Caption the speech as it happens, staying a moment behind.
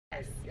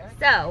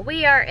So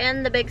we are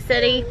in the big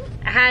city.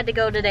 I had to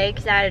go today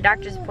because I had a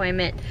doctor's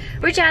appointment,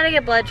 which I had to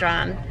get blood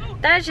drawn.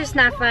 That is just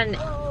not fun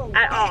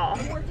at all.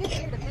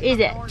 Is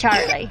it,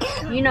 Charlie?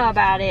 You know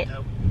about it.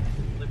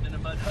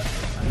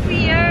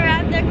 We are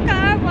at the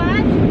car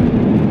wash.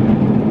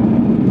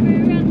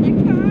 We're at the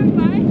car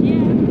wash,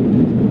 yeah.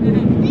 We're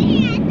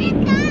at the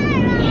car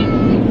wash.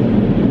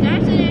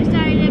 That's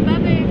excited.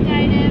 Bubba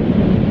excited.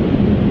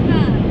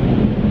 Huh.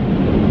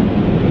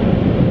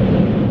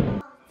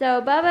 So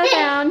Bubba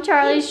found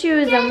Charlie's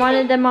shoes and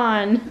wanted them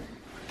on.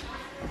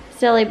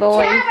 Silly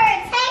boy.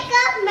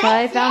 So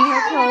I found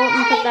her coat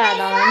and put that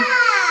on.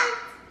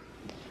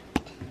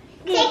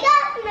 Take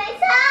off my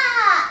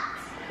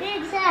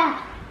socks.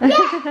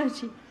 Yeah.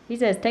 He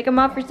says, take them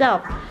off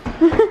yourself.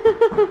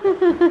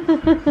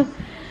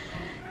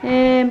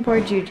 And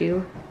poor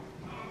Juju.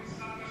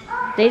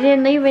 They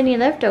didn't leave any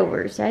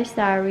leftovers. I'm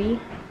sorry.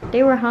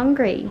 They were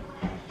hungry.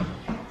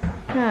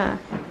 Huh.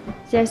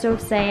 Is that so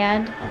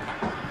sad?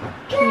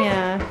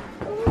 Yeah.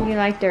 You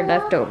like their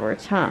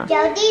leftovers, huh?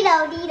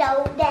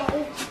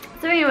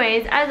 So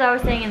anyways, as I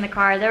was saying in the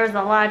car, there was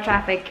a lot of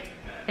traffic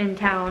in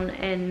town,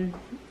 and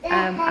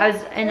I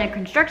was in a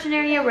construction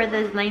area where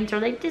the lanes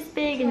are like this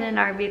big, and then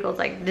our vehicle's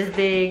like this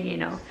big, you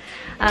know.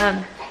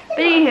 But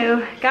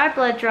anywho, got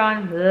blood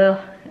drawn. Ugh.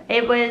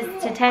 It was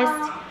to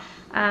test,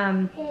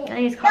 I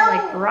think it's called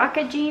like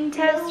BRCA gene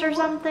test or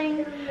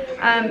something.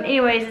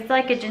 Anyways, it's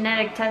like a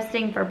genetic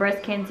testing for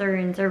breast cancer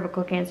and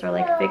cervical cancer.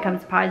 Like if it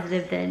comes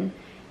positive, then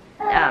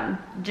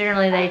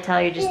generally they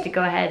tell you just to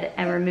go ahead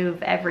and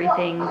remove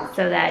everything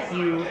so that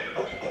you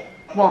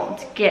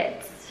won't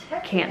get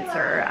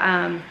cancer.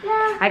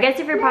 I guess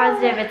if you're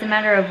positive, it's a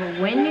matter of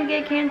when you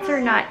get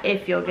cancer, not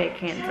if you'll get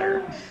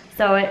cancer.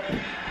 So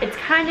it's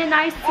kind of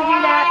nice to do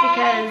that,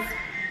 because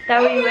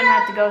that way you wouldn't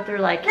have to go through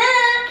like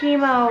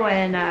chemo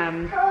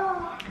and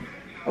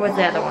what's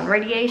the other one,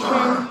 radiation.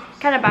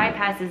 Kind of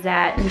bypasses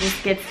that and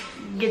just gets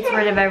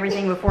rid of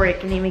everything before it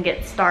can even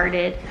get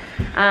started.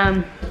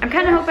 I'm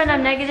kind of hoping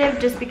I'm negative,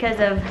 just because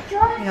of,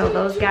 you know,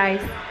 those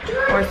guys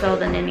more so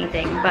than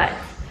anything. But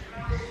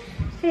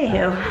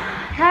anywho,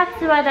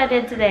 that's what I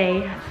did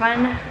today.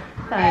 Fun.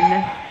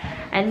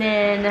 And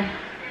then,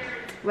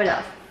 what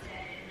else?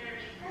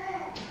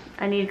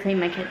 I need to clean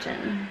my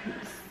kitchen.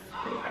 It's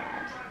pretty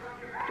bad.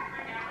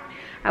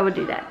 I would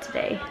do that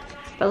today.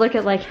 But look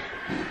at like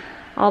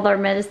all our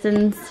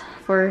medicines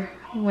for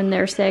when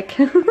they're sick.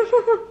 We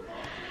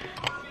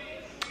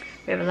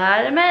have a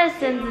lot of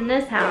medicines in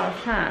this house,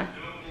 huh?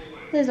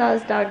 This is all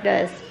this dog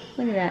does.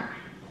 Look at that.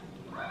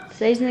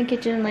 Stays in the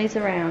kitchen and lays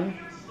around.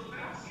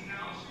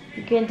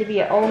 You're getting to be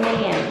an old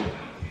man.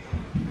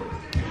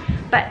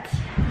 But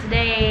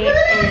today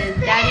is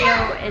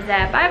Daddy-O is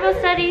at Bible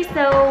study,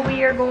 so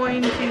we are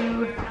going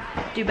to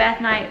do bath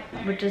night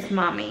with just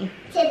Mommy.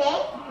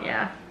 Today?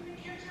 Yeah.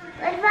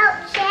 What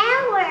about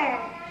shower?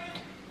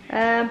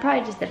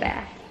 Probably just a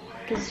bath,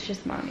 because it's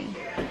just Mommy.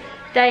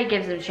 Daddy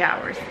gives them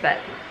showers, but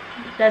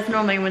that's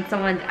normally when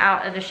someone's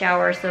out of the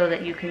shower so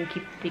that you can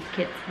keep the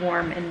kids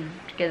warm and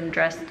get them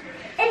dressed. And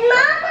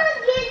Mama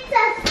gets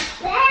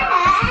us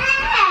bath.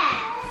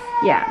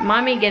 Yeah,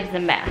 Mommy gives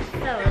them baths.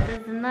 So it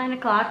is 9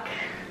 o'clock,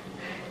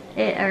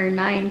 or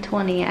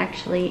 9:20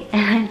 actually,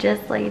 and I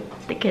just laid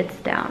the kids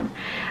down.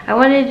 I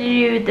wanted to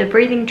do the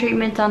breathing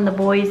treatments on the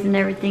boys and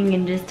everything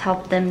and just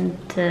help them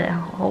to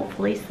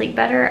hopefully sleep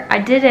better. I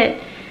did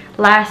it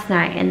last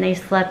night and they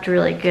slept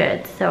really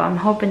good, so I'm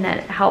hoping that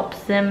it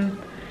helps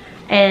them.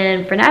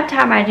 And for nap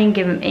time, I didn't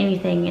give them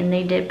anything, and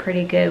they did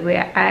pretty good.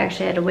 I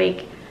actually had to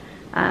wake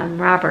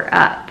Robert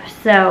up.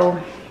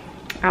 So,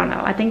 I don't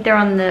know. I think they're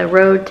on the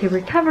road to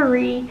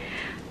recovery,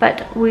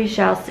 but we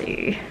shall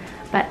see.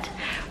 But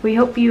we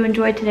hope you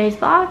enjoyed today's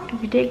vlog.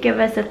 If you did, give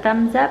us a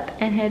thumbs up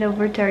and head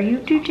over to our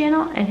YouTube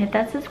channel and hit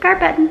that subscribe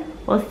button.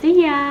 We'll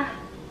see ya.